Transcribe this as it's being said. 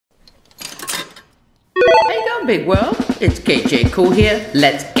on, big world? It's KJ Cool here.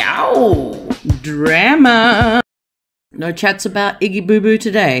 Let's go! Drama! No chats about Iggy Boo Boo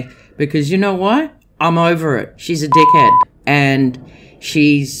today, because you know what? I'm over it. She's a dickhead, and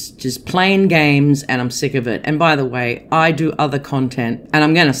she's just playing games, and I'm sick of it. And by the way, I do other content, and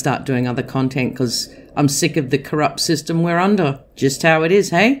I'm gonna start doing other content because I'm sick of the corrupt system we're under. Just how it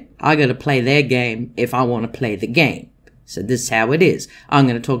is, hey? I gotta play their game if I want to play the game. So this is how it is. I'm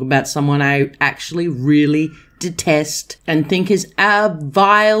going to talk about someone I actually really detest and think is a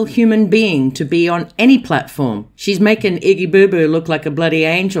vile human being to be on any platform. She's making Iggy Boo Boo look like a bloody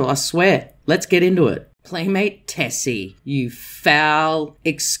angel, I swear. Let's get into it. Playmatetessi, you foul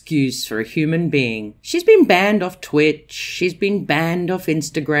excuse for a human being. She's been banned off Twitch, she's been banned off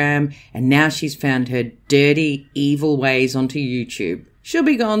Instagram, and now she's found her dirty, evil ways onto YouTube. She'll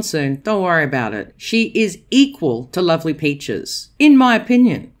be gone soon. Don't worry about it. She is equal to Lovely Peaches, in my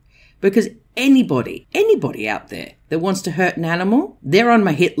opinion. Because anybody out there that wants to hurt an animal, they're on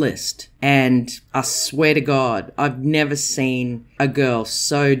my hit list. And I swear to God, I've never seen a girl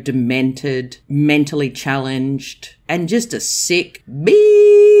so demented, mentally challenged, and just a sick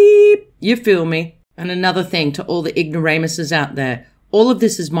beep. You feel me? And another thing to all the ignoramuses out there, all of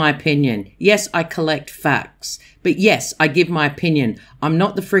this is my opinion. Yes, I collect facts. But yes, I give my opinion. I'm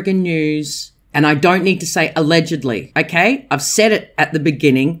not the friggin' news. And I don't need to say allegedly, okay? I've said it at the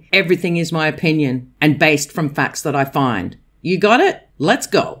beginning. Everything is my opinion and based from facts that I find. You got it? Let's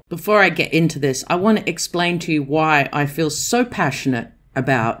go. Before I get into this, I want to explain to you why I feel so passionate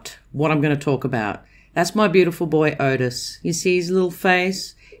about what I'm going to talk about. That's my beautiful boy, Otis. You see his little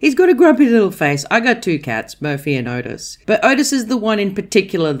face? He's got a grumpy little face. I got two cats, Murphy and Otis. But Otis is the one in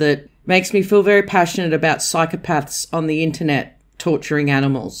particular that makes me feel very passionate about psychopaths on the internet torturing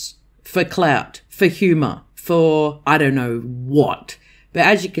animals. For clout, for humor, for I don't know what. But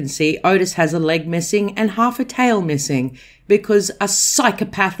as you can see, Otis has a leg missing and half a tail missing because a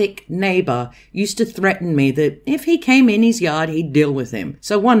psychopathic neighbor used to threaten me that if he came in his yard, he'd deal with him.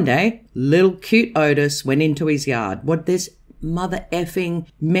 So one day, little cute Otis went into his yard. What'd this mother effing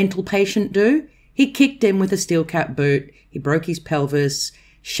mental patient do? He kicked him with a steel cap boot. He broke his pelvis,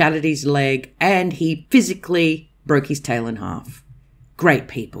 shattered his leg, and he physically broke his tail in half. Great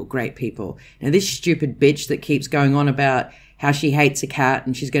people, great people. Now this stupid bitch that keeps going on about how she hates a cat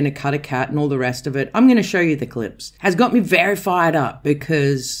and she's going to cut a cat and all the rest of it, I'm going to show you the clips, has got me very fired up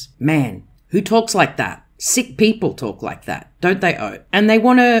because, man, who talks like that? Sick people talk like that, don't they, Oat? And they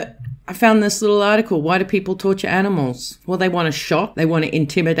want to, I found this little article, why do people torture animals? Well, they want to shock, they want to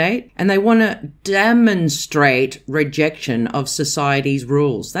intimidate, and they want to demonstrate rejection of society's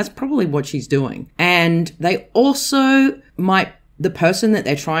rules. That's probably what she's doing. And they also might, the person that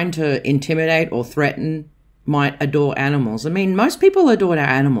they're trying to intimidate or threaten might adore animals. I mean, most people adore their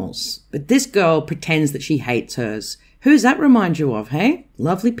animals, but this girl pretends that she hates hers. Who's that remind you of, hey?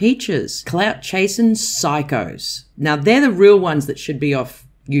 Lovely Peaches. Clout chasing psychos. Now, they're the real ones that should be off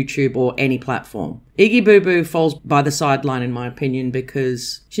YouTube or any platform. Iggy Boo Boo falls by the sideline, in my opinion,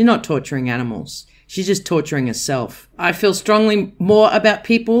 because she's not torturing animals. She's just torturing herself. I feel strongly more about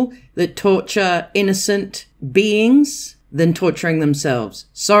people that torture innocent beings than torturing themselves.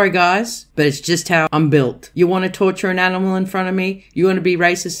 Sorry guys, but it's just how I'm built. You want to torture an animal in front of me? You want to be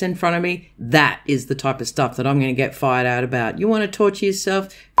racist in front of me? That is the type of stuff that I'm going to get fired out about. You want to torture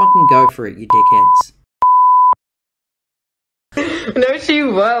yourself? Fucking go for it, you dickheads. No, she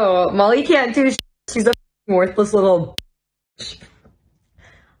won't. Molly can't do shit. She's a worthless little bitch.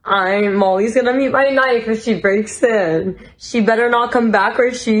 Molly's gonna meet my knife if she breaks in. She better not come back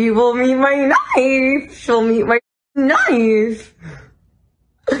or she will meet my knife. She'll meet my knife.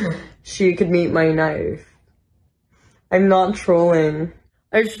 She could meet my knife. I'm not trolling.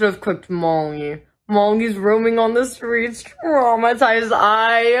 I should have cooked Molly. Molly's roaming on the streets, traumatized.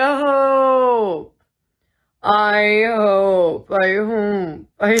 I hope.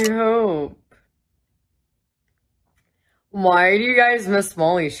 Why do you guys miss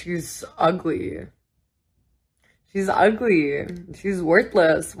Molly? She's ugly. She's ugly. She's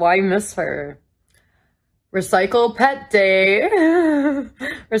worthless. Why miss her? Recycle pet day.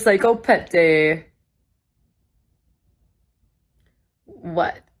 Recycle pet day.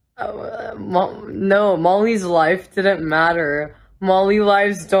 What? No, Molly's life didn't matter. Molly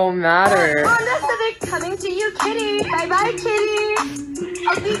lives don't matter. Honda Civic coming to you, kitty. Bye bye, kitty.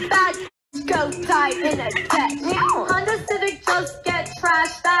 A big bad go die in a debt. Honda Civic just get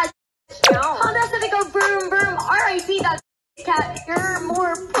trashed. That Honda Civic go boom boom. R.I.P. that cat. You're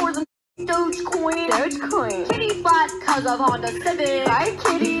more poor than Dogecoin. Dogecoin. Kitty flat cause of Honda Civic. Bye,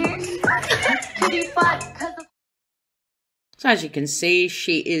 kitty. Kitty flat cause of So as you can see,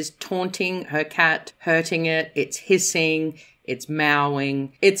 she is taunting her cat, hurting it. It's hissing. It's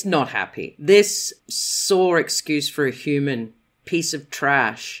meowing. It's not happy. This sore excuse for a human piece of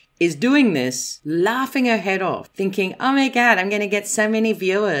trash is doing this, laughing her head off, thinking, oh my God, I'm going to get so many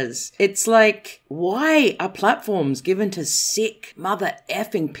viewers. It's like, why are platforms given to sick mother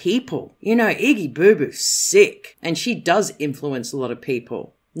effing people? You know, Iggy Boo Boo's sick, and she does influence a lot of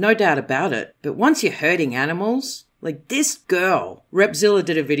people. No doubt about it. But once you're hurting animals, like this girl, Repzilla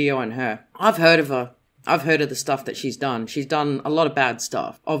did a video on her. I've heard of her. I've heard of the stuff that she's done. She's done a lot of bad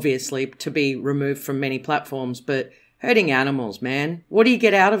stuff, obviously, to be removed from many platforms, but hurting animals, man. What do you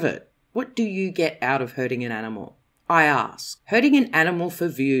get out of it? What do you get out of hurting an animal? I ask. Hurting an animal for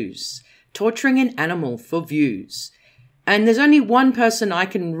views. Torturing an animal for views. And there's only one person I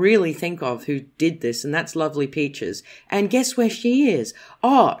can really think of who did this, and that's Lovely Peaches. And guess where she is?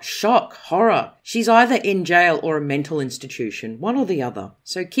 Oh, shock, horror. She's either in jail or a mental institution, one or the other.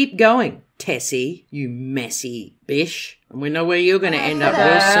 So keep going, Tessie, you messy bish. And we know where you're going to end up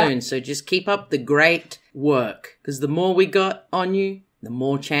real soon, so just keep up the great work. Because the more we got on you, the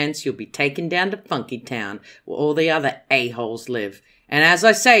more chance you'll be taken down to Funky Town, where all the other a-holes live. And as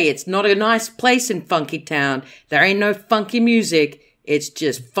I say, it's not a nice place in Funky Town. There ain't no funky music. It's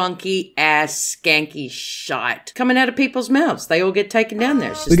just funky ass skanky shite coming out of people's mouths. They all get taken down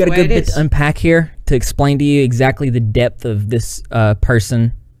there. It's just we got the a way good it bit is. to unpack here to explain to you exactly the depth of this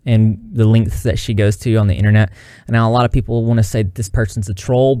person and the lengths that she goes to on the internet. And now a lot of people want to say that this person's a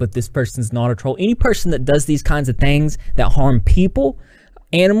troll, but this person's not a troll. Any person that does these kinds of things that harm people,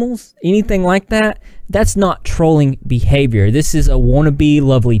 animals, anything like that, that's not trolling behavior. This is a wannabe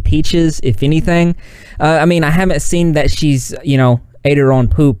Lovely Peaches, if anything. I mean, I haven't seen that she's, you know, ate her own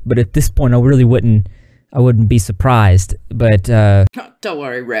poop, but at this point I really wouldn't be surprised. But don't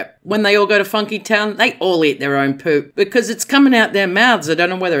worry, Rep. When they all go to Funky Town, they all eat their own poop because it's coming out their mouths. I don't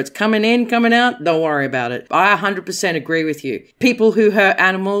know whether it's coming in, coming out. Don't worry about it. I 100% agree with you. People who hurt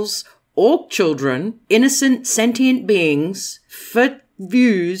animals or children, innocent sentient beings, for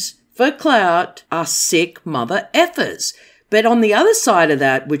views, for clout, are sick mother effers. But on the other side of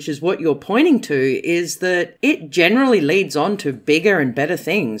that, which is what you're pointing to, is that it generally leads on to bigger and better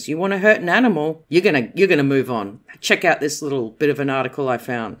things. You want to hurt an animal, you're gonna move on. Check out this little bit of an article I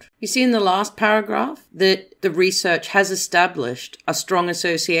found. You see in the last paragraph that the research has established a strong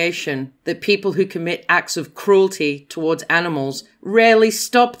association that people who commit acts of cruelty towards animals rarely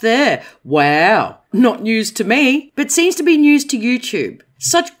stop there. Wow. Not news to me, but seems to be news to YouTube.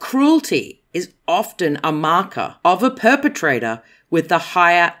 Such cruelty is often a marker of a perpetrator with the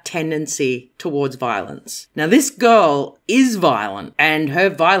higher tendency towards violence. Now, this girl is violent, and her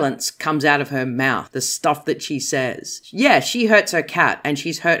violence comes out of her mouth, the stuff that she says. Yeah, she hurts her cat, and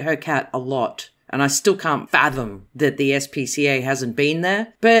she's hurt her cat a lot. And I still can't fathom that the SPCA hasn't been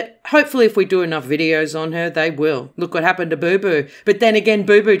there. But hopefully if we do enough videos on her, they will. Look what happened to Boo Boo. But then again,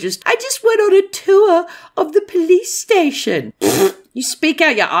 Boo Boo I just went on a tour of the police station. You speak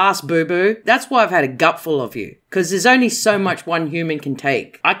out your ass, Boo Boo. That's why I've had a gutful of you. Because there's only so much one human can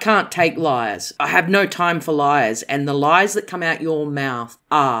take. I can't take lies. I have no time for lies. And the lies that come out your mouth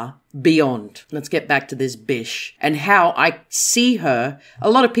are beyond. Let's get back to this bish and how I see her. A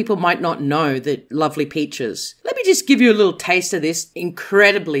lot of people might not know that Lovely Peaches. Let me just give you a little taste of this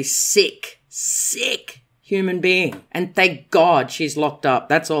incredibly sick human being. And thank God she's locked up.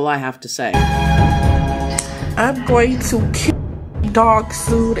 That's all I have to say. I'm going to kill dog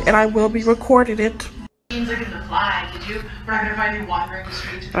soon, and I will be recording it. I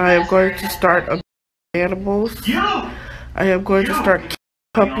am going to start animals. I am going to start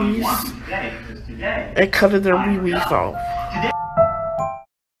puppies and cutting their wee-wees off.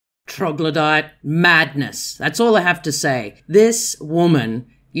 Troglodyte madness. That's all I have to say. This woman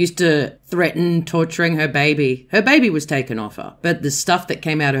used to threaten torturing her baby. Her baby was taken off her, but the stuff that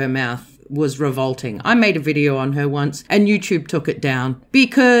came out of her mouth was revolting. I made a video on her once and YouTube took it down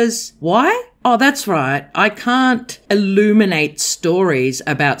because why? Oh, that's right. I can't illuminate stories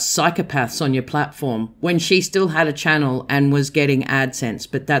about psychopaths on your platform when she still had a channel and was getting AdSense,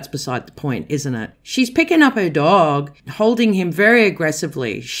 but that's beside the point, isn't it? She's picking up her dog, holding him very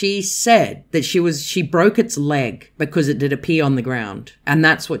aggressively. She said that she broke its leg because it did a pee on the ground, and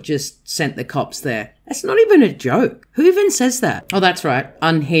that's what just sent the cops there. That's not even a joke. Who even says that? Oh, that's right.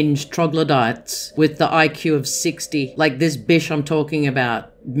 Unhinged troglodytes with the IQ of 60, like this bish I'm talking about.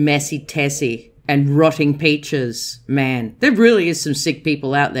 Messy Tessie and Rotting Peaches. Man, there really is some sick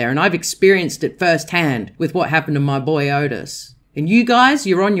people out there, and I've experienced it firsthand with what happened to my boy Otis. And you guys,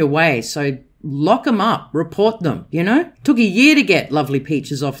 you're on your way, so lock them up, report them, you know? Took a year to get Lovely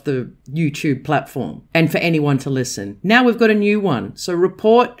Peaches off the YouTube platform and for anyone to listen. Now we've got a new one. So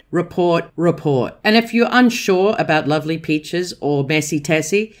report, report, report. And if you're unsure about Lovely Peaches or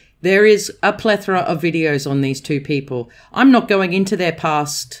MONETISE, there is a plethora of videos on these two people. I'm not going into their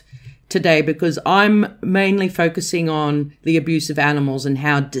past today because I'm mainly focusing on the abuse of animals and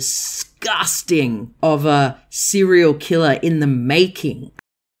how disgusting of a serial killer in the making.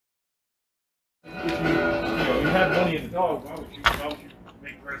 You have money in the dog. Why would you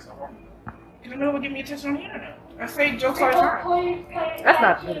make Grace a harm? Because no one would give me attention on the internet. I say jokes all the time. That's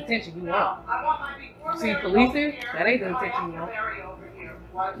not the attention you want. See, policing, that ain't the attention you want.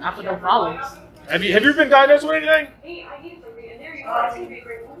 Not for no followers. Have you ever been diagnosed with anything?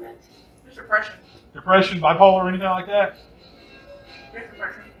 Just depression. Depression, bipolar, or anything like that? Just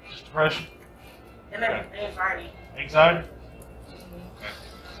depression. Just depression. And then anxiety. Anxiety? Okay.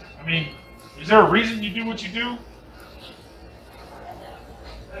 I mean, is there a reason you do what you do?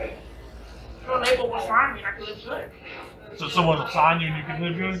 Your label will sign me and I can live good. So someone will sign you and you can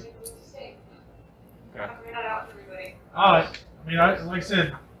live good? Okay. Alright. I mean, like I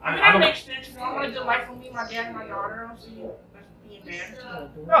said, I that don't... makes sense. I want a good life for me, my dad, and my daughter. I don't see you being bad.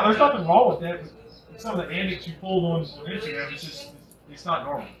 No, there's nothing wrong with that. Some of the antics you pulled on Instagram, it's just, it's not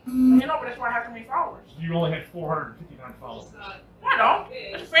normal. You know, but that's why I have so many followers. You only had 459 followers. I know.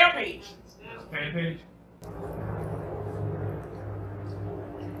 It's a fan page. It's a fan page.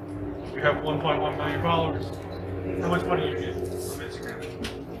 You have 1.1 million followers. How much money do you get from Instagram?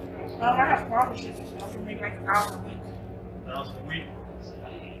 I have sponsorships and stuff. I make like $1,000 a week. $1,000 a week.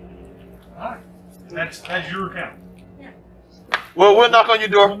 Alright. That's your account. Yeah. Well, we'll knock on your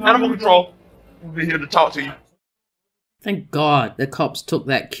door. Animal control. We'll be here to talk to you. Thank God the cops took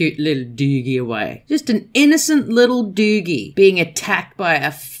that cute little doogie away. Just an innocent little doogie being attacked by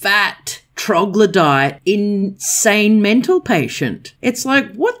a fat, troglodyte, insane mental patient. It's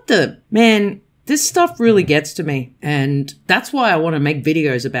like, what the... Man, this stuff really gets to me. And that's why I want to make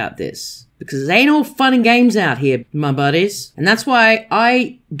videos about this. Because it ain't all fun and games out here, my buddies. And that's why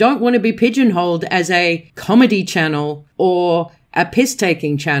I don't want to be pigeonholed as a comedy channel or a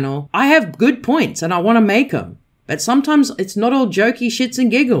piss-taking channel. I have good points and I want to make them. But sometimes it's not all jokey shits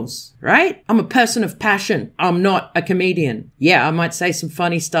and giggles, right? I'm a person of passion. I'm not a comedian. Yeah, I might say some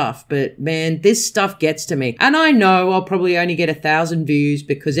funny stuff, but man, this stuff gets to me. And I know I'll probably only get 1,000 views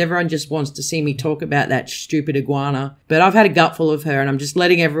because everyone just wants to see me talk about that stupid iguana. But I've had a gutful of her and I'm just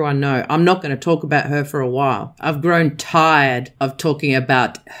letting everyone know I'm not going to talk about her for a while. I've grown tired of talking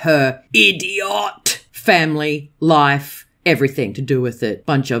about her idiot family, life, everything to do with it.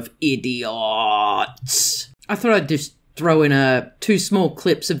 Bunch of idiots. I thought I'd just throw in two small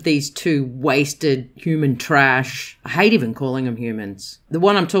clips of these two wasted human trash. I hate even calling them humans. The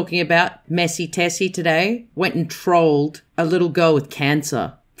one I'm talking about, MONETISE today, went and trolled a little girl with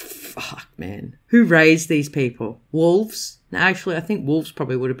cancer. Fuck, man. Who raised these people? Wolves? No, actually, I think wolves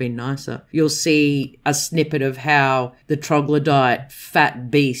probably would have been nicer. You'll see a snippet of how the troglodyte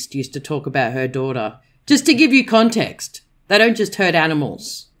fat beast used to talk about her daughter. Just to give you context, they don't just hurt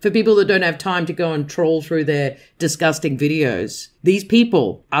animals. For people that don't have time to go and troll through their disgusting videos, these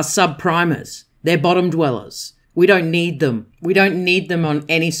people are subprimers. They're bottom dwellers. We don't need them. We don't need them on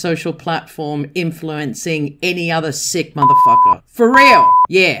any social platform influencing any other sick motherfucker. For real.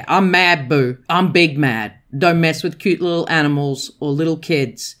 Yeah, I'm mad, boo. I'm big mad. Don't mess with cute little animals or little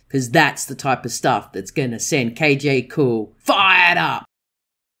kids, because that's the type of stuff that's gonna send KJ KOOL fired up.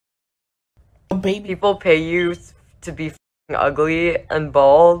 People pay you to be ugly and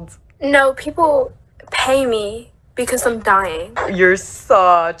bald. No, people pay me because I'm dying. You're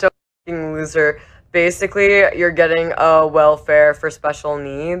such a fucking loser. Basically, you're getting a welfare for special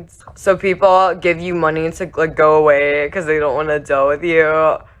needs. So people give you money to like go away because they don't want to deal with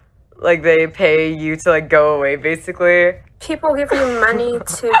you. Like they pay you to like go away, basically. People give me money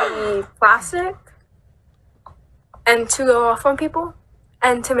to be plastic and to go off on people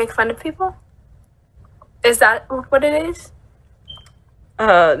and to make fun of people. Is that what it is?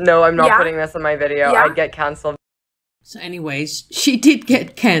 No, I'm not Yeah. putting this in my video. Yeah. I'd get cancelled. So anyways, she did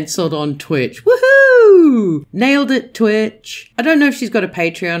get cancelled on Twitch. Woohoo! Nailed it, Twitch. I don't know if she's got a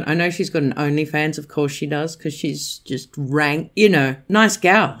Patreon. I know she's got an OnlyFans. Of course she does, because she's just rank. You know, nice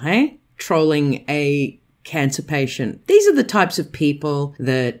gal, hey? Trolling a cancer patient. These are the types of people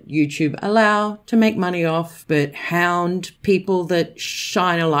that YouTube allow to make money off, but hound people that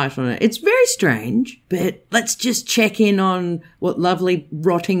shine a light on it. It's very strange, but let's just check in on what lovely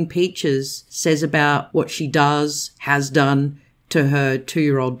rotting Peaches says about what she has done to her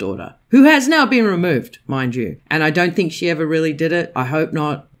 2-year-old daughter, who has now been removed, mind you. And I don't think she ever really did it. I hope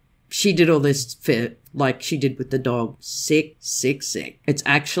not. she did all this fit like she did with the dog. Sick, sick, sick. It's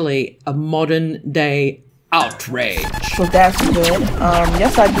actually a modern day outrage. So that's good.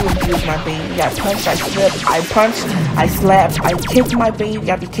 Yes, I do abuse my baby. I punched, I slipped, I punched, I slapped, I kicked my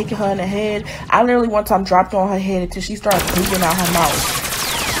baby. I be kicking her in the head. I literally one time dropped on her head until she started bleeding out her mouth.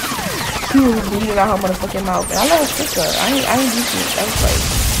 She was bleeding out her motherfucking mouth. And I let her kick her. I ain't used to it. I was like,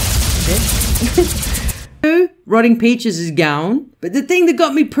 bitch. Rotting Peaches is gone. But the thing that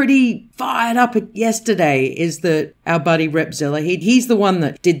got me pretty fired up yesterday is that our buddy Repzilla, he's the one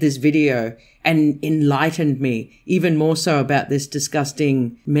that did this video and enlightened me even more so about this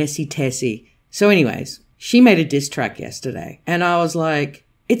disgusting MONETISE. So anyways, she made a diss track yesterday and I was like,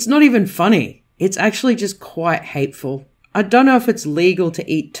 it's not even funny. It's actually just quite hateful. I don't know if it's legal to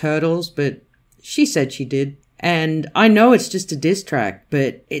eat turtles, but she said she did. And I know it's just a diss track,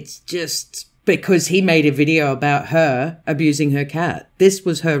 but it's just because he made a video about her abusing her cat. This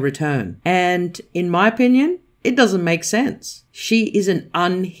was her return. And in my opinion, it doesn't make sense. She is an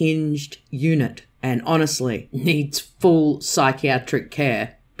unhinged unit and honestly needs full psychiatric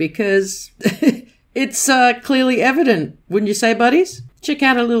care because it's clearly evident, wouldn't you say, buddies? Check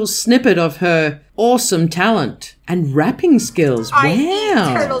out a little snippet of her awesome talent and rapping skills. I eat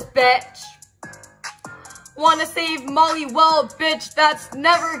turtles, bitch. Wanna save Molly? Well, bitch, that's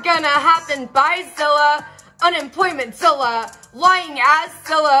never gonna happen. Bye, Zilla. Unemployment Zilla. Lying ass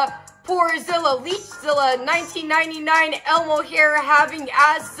Zilla. Poor Zilla. Leech Zilla. 1999 Elmo hair having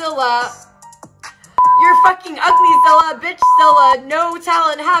ass Zilla. You're fucking ugly Zilla. Bitch Zilla. No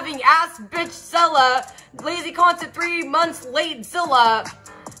talent having ass bitch Zilla. Lazy content 3 months late Zilla.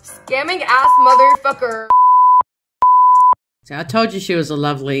 Scamming ass motherfucker. So I told you she was a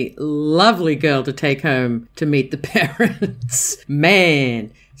lovely, lovely girl to take home to meet the parents.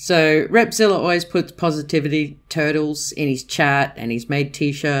 Man. So Repzilla always puts positivity turtles in his chat and he's made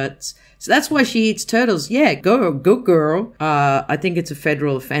t-shirts. So that's why she eats turtles. Yeah, good girl. I think it's a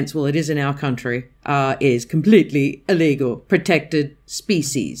federal offense. Well, it is in our country. It is completely illegal. Protected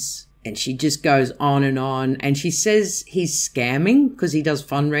species. And she just goes on. And she says he's scamming because he does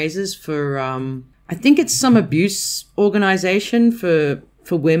fundraisers for, I think it's some abuse organization for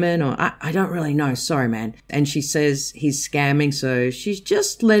women, or I don't really know. Sorry, man. And she says he's scamming, so she's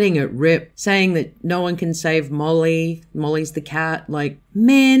just letting it rip, saying that no one can save Molly. Molly's the cat. Like,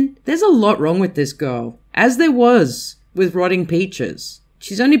 man, there's a lot wrong with this girl, as there was with Rotting Peaches.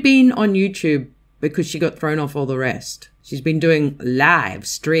 She's only been on YouTube because she got thrown off all the rest. She's been doing live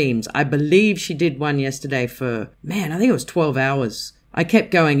streams. I believe she did one yesterday for, man, I think it was 12 hours. I kept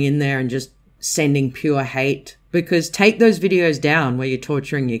going in there and just sending pure hate, because take those videos down where you're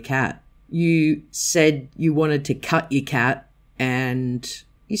torturing your cat. You said you wanted to cut your cat and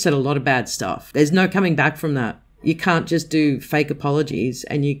you said a lot of bad stuff. There's no coming back from that. You can't just do fake apologies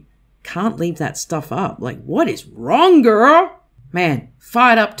and you can't leave that stuff up. Like, what is wrong, girl? Man,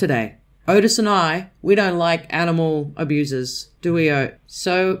 fired up today. Otis and I, we don't like animal abusers, do we, Ot?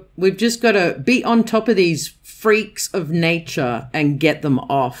 So we've just got to be on top of these freaks of nature and get them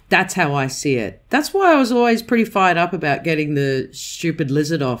off. That's how I see it. That's why I was always pretty fired up about getting the stupid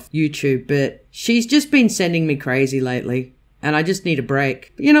lizard off YouTube, but she's just been sending me crazy lately and I just need a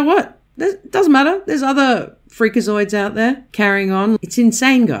break. But you know what? It doesn't matter. There's other freakazoids out there carrying on. It's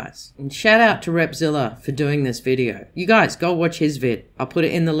insane, guys. And shout out to Repzilla for doing this video. You guys, go watch his vid. I'll put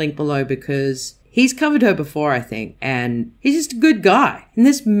it in the link below because he's covered her before, I think, and he's just a good guy. And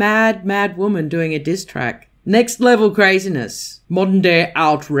this mad, mad woman doing a diss track. Next level craziness. Modern day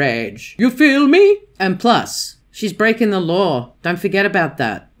outrage. You feel me? And plus, she's breaking the law. Don't forget about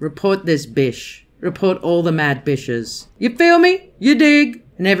that. Report this bish. Report all the mad bishes. You feel me? You dig?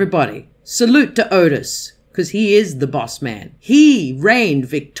 And everybody, salute to Otis, because he is the boss man. He reigned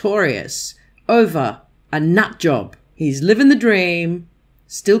victorious over a nut job. He's living the dream,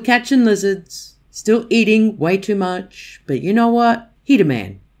 still catching lizards, still eating way too much. But you know what? He the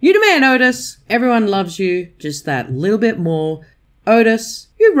man. You the man, Otis. Everyone loves you just that little bit more. Otis,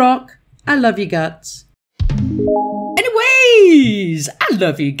 you rock. I love you guts. Anyways, I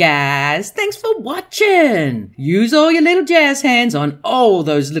love you guys. Thanks for watching. Use all your little jazz hands on all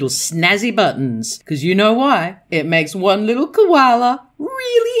those little snazzy buttons. Because you know why? It makes one little koala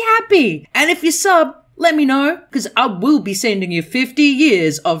really happy. And if you sub, let me know. Because I will be sending you 50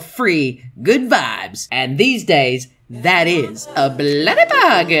 years of free good vibes. And these days, that is a bloody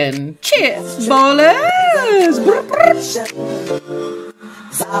bargain. Cheers, ballers.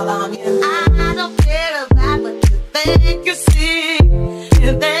 I don't care about what you think you see.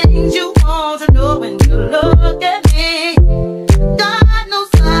 The things you